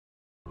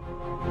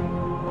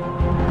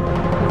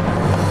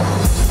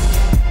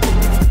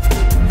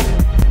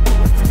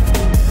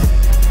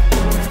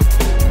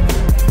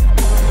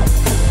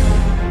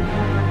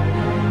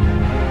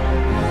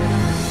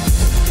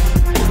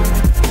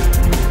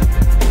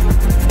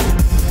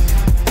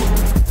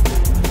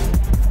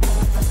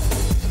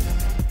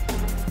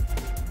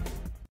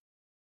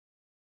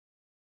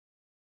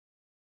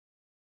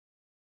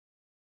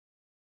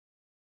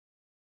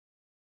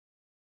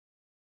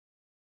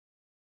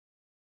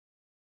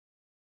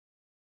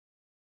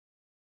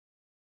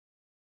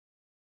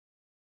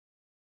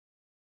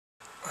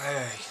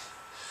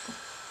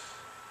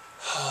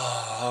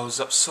was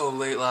up so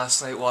late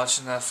last night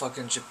watching that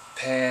fucking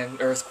Japan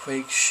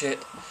earthquake shit.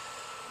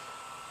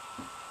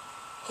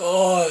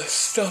 Oh, this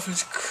stuff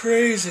is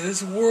crazy.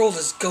 This world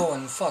is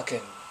going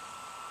fucking.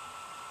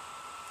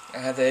 I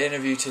had that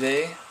interview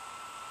today.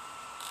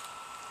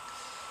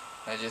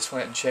 I just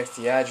went and checked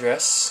the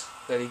address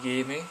that he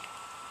gave me.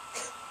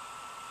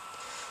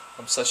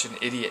 I'm such an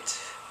idiot.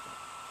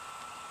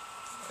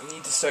 I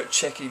need to start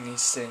checking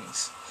these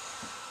things.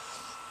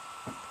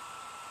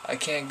 I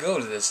can't go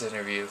to this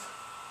interview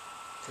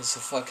because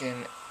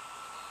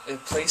the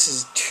place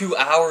is 2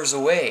 hours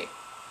away.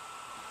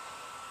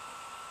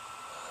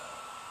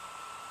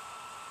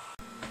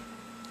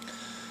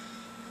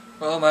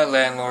 Well, my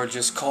landlord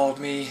just called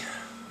me.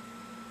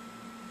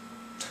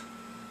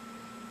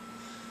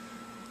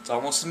 It's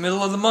almost the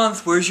middle of the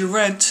month. Where's your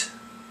rent?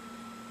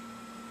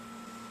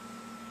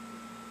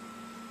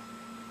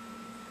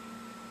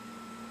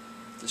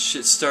 The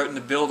shit's starting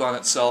to build on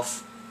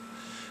itself,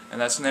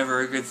 and that's never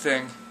a good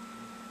thing.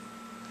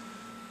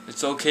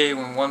 It's okay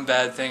when one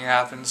bad thing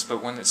happens,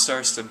 but when it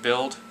starts to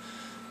build,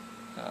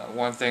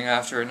 one thing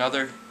after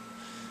another,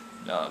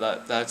 no,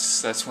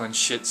 that's when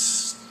shit's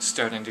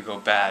starting to go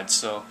bad.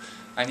 So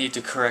I need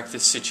to correct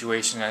this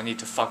situation. I need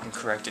to fucking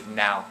correct it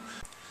now.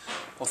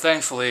 Well,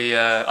 thankfully,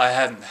 I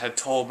had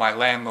told my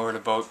landlord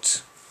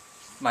about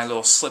my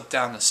little slip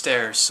down the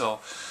stairs,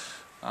 so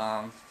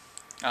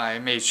I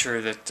made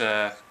sure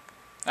that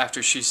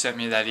after she sent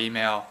me that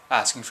email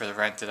asking for the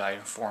rent, that I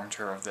informed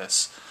her of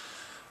this.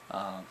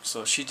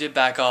 So she did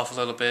back off a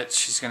little bit.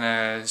 She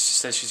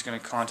said she's gonna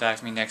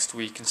contact me next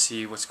week and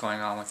see what's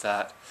going on with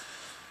that.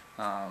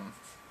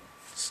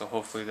 So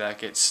hopefully that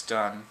gets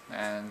done.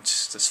 And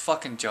this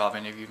fucking job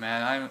interview,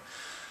 man,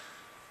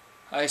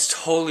 I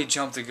totally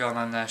jumped the gun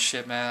on that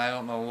shit, man. I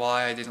don't know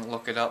why I didn't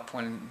look it up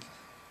when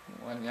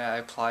I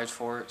applied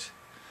for it.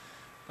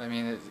 I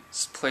mean,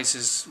 this place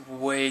is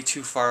way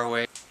too far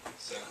away.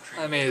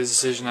 I made a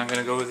decision. I'm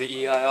gonna go to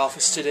the EI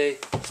office today.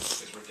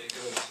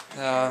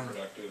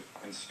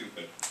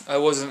 I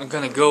wasn't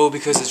gonna go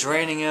because it's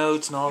raining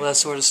out and all that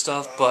sort of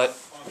stuff, but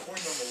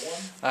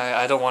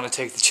I don't want to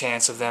take the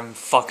chance of them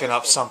fucking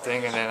up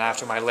something, and then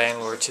after my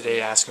landlord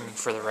today asking me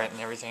for the rent and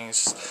everything,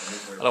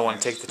 I don't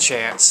want to take the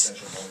chance.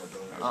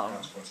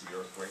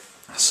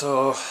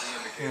 So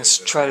I'm gonna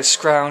try to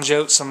scrounge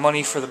out some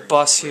money for the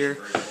bus here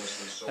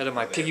out of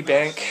my piggy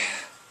bank.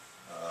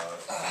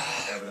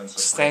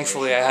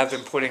 Thankfully, I have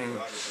been putting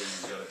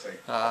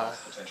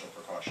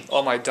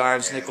all my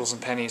dimes, nickels,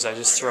 and pennies I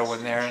just throw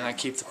in there, and I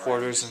keep the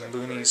quarters and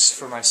loonies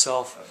for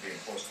myself.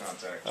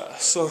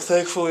 So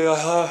thankfully,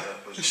 I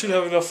should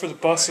have enough for the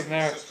bus in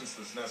there.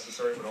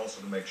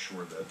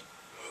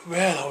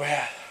 Man, oh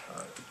man.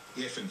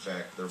 If in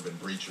fact there have been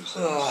breaches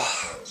of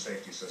the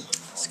safety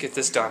system. Let's get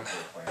this done.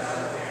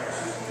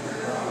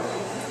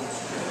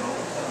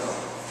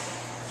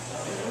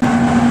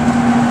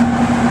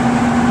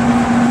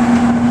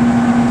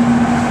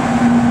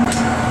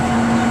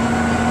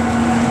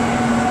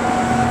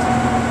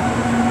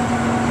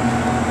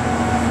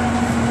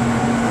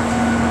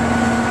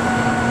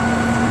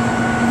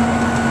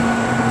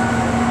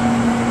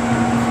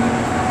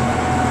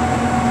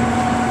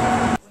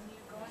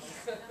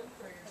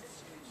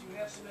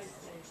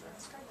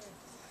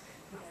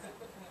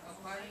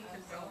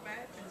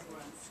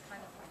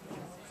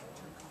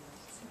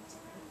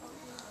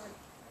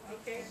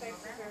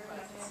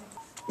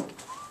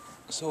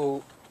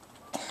 So,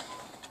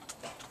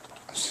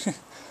 I'm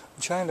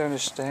trying to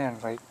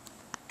understand, like,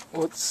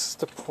 what's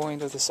the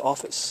point of this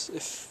office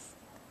if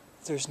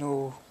there's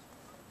no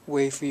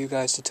way for you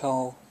guys to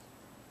tell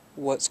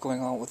what's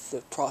going on with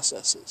the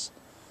processes?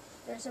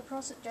 There's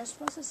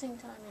processing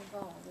time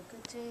involved. It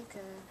could take.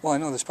 Well, I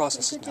know there's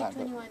processing time. It could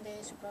take 21 but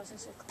days to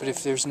process a claim. But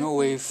if there's no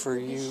way for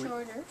you, you, could be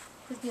shorter,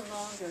 could be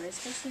longer.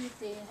 Especially if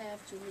they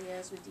have to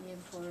liaise with the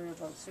employer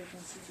about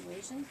certain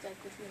situations, that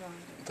could be longer.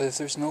 But if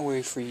there's no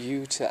way for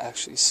you to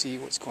actually see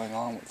what's going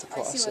on with the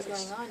process. I see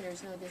what's going on.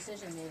 There's no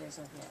decision made as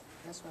of yet.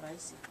 That's what I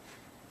see.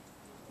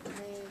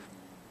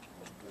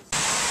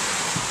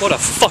 What a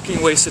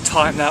fucking waste of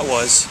time that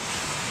was.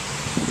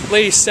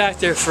 Lady sat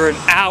there for an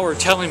hour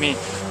telling me,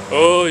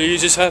 oh, you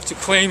just have to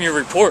claim your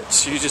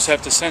reports. You just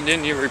have to send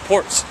in your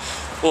reports.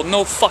 Well,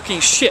 no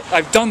fucking shit.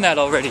 I've done that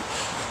already.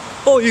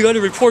 Oh, you got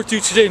a report due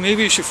today.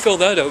 Maybe you should fill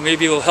that out.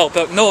 Maybe it'll help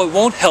out. No, it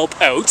won't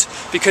help out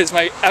because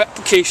my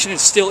application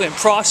is still in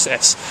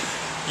process.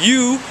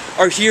 You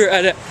are here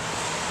at a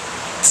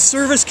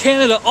Service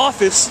Canada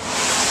office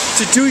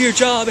to do your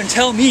job and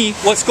tell me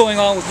what's going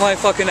on with my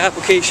fucking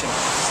application.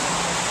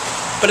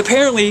 But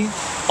apparently,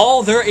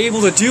 all they're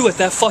able to do at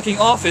that fucking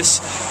office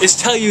is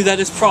tell you that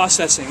it's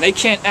processing. They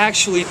can't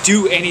actually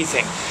do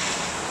anything.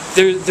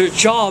 Their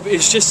job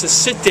is just to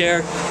sit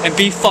there and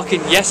be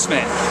fucking yes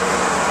men.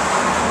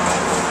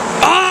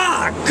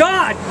 Ah,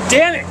 God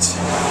damn it!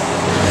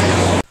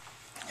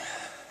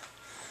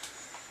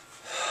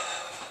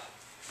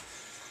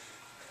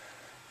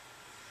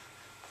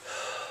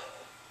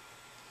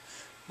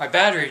 My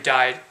battery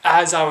died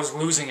as I was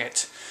losing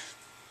it.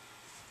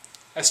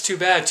 That's too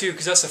bad too,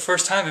 because that's the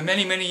first time in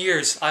many, many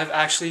years I've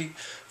actually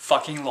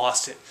fucking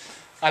lost it.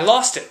 I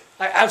lost it.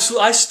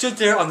 I stood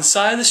there on the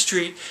side of the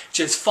street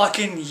just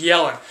fucking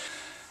yelling.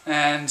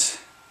 And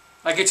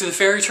I get to the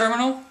ferry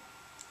terminal.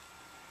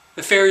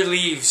 The ferry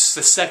leaves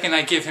the second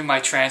I give him my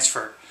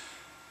transfer.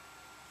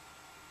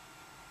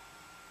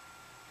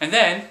 And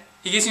then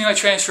he gives me my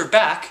transfer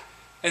back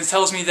and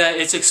tells me that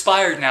it's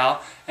expired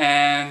now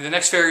and the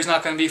next ferry is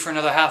not going to be for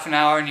another half an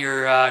hour and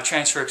your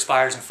transfer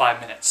expires in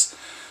 5 minutes.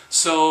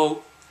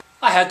 So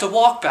I had to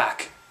walk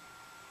back.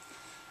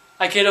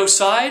 I get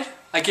outside,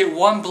 I get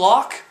one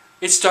block,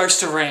 it starts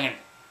to rain.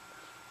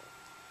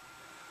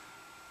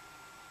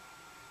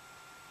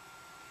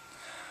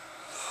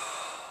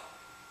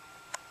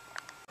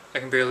 I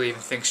can barely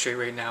even think straight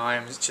right now. I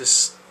am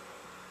just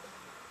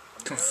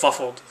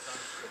confuffled.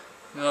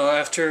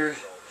 After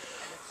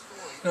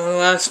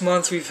last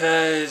month we've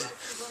had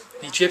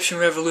the Egyptian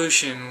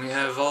Revolution. We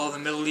have all the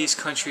Middle East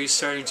countries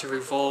starting to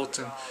revolt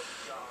and,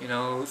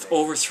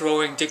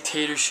 overthrowing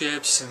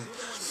dictatorships, and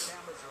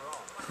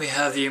we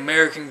have the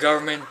American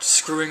government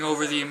screwing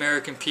over the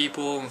American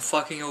people and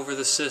fucking over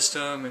the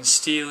system and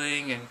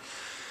stealing and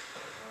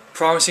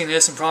promising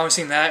this and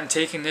promising that and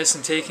taking this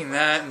and taking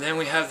that, and then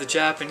we have the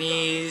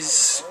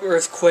Japanese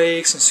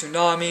earthquakes and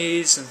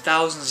tsunamis and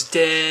thousands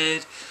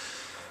dead,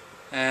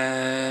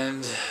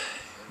 and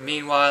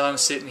meanwhile I'm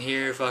sitting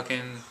here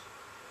fucking,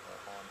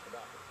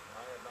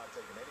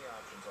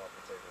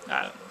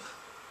 I don't know.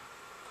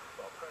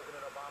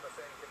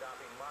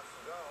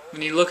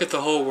 When you look at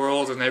the whole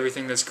world and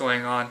everything that's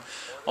going on,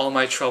 all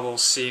my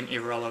troubles seem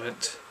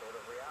irrelevant,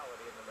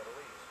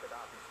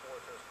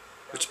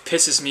 which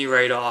pisses me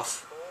right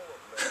off.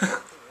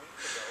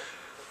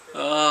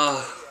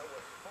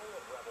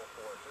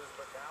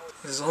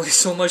 There's only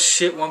so much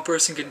shit one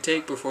person can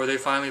take before they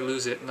finally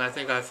lose it, and I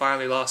think I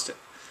finally lost it.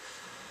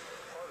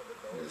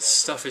 This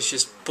stuff is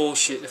just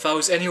bullshit. If I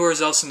was anywhere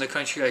else in the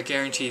country, I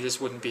guarantee this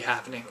wouldn't be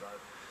happening.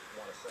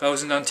 If I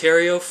was in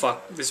Ontario,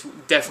 fuck, this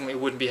definitely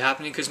wouldn't be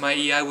happening because my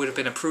EI would have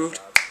been approved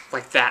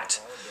like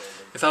that.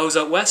 If I was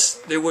out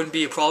west, there wouldn't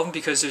be a problem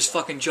because there's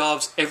fucking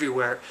jobs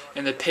everywhere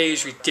and the pay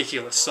is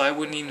ridiculous, so I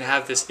wouldn't even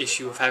have this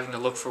issue of having to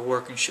look for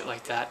work and shit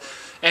like that.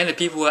 And the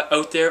people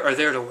out there are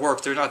there to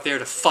work, they're not there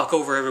to fuck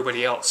over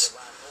everybody else.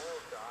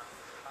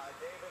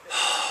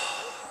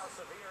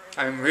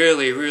 I'm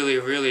really, really,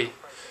 really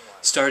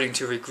starting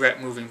to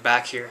regret moving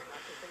back here.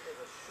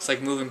 It's like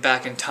moving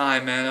back in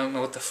time, man. I don't know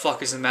what the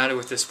fuck is the matter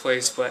with this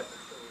place, but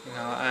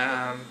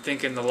I'm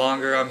thinking the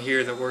longer I'm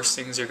here, the worse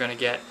things are gonna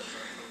get.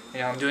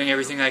 I'm doing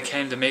everything I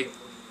can to make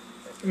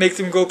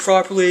them go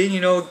properly,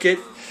 get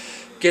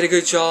a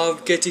good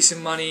job, get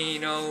decent money,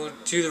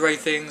 do the right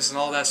things and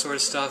all that sort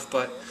of stuff,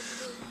 but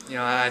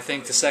I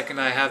think the second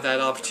I have that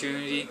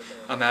opportunity,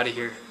 I'm out of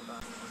here.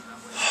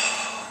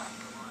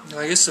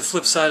 I guess the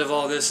flip side of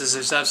all this is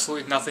there's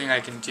absolutely nothing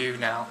I can do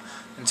now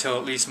until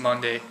at least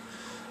Monday.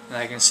 And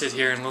I can sit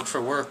here and look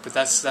for work, but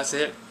that's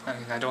it. I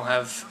mean, I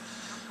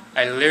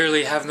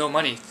literally have no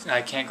money.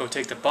 I can't go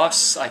take the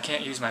bus, I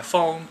can't use my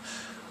phone.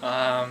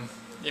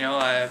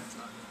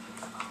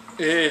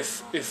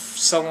 If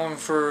someone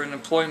for an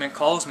employment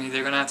calls me,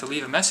 they're going to have to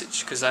leave a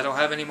message because I don't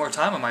have any more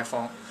time on my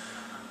phone.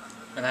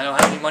 And I don't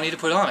have any money to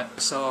put on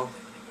it. So,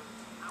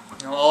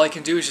 all I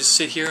can do is just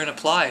sit here and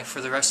apply for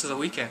the rest of the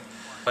weekend.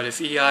 But if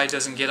EI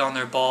doesn't get on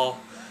their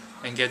ball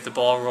and get the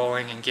ball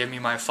rolling and give me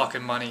my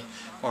fucking money,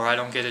 or I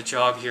don't get a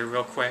job here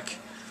real quick,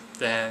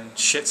 then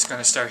shit's going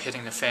to start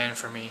hitting the fan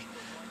for me.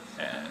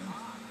 And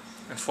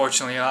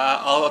unfortunately,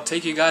 I'll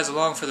take you guys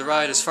along for the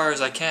ride as far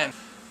as I can.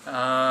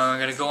 I'm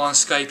going to go on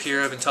Skype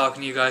here. I've been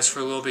talking to you guys for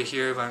a little bit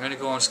here, but I'm going to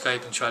go on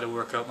Skype and try to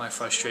work out my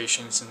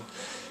frustrations and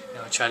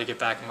try to get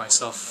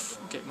myself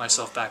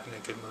back in a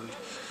good mood.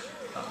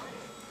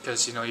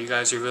 Because you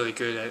guys are really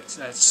good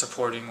at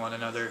supporting one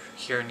another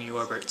here in the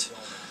orbit,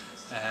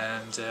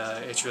 and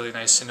it's really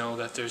nice to know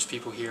that there's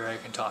people here I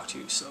can talk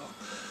to. So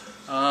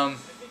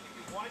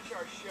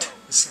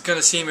this is going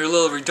to seem a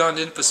little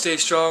redundant, but stay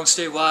strong,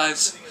 stay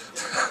wise,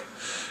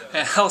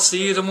 and I'll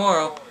see you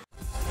tomorrow.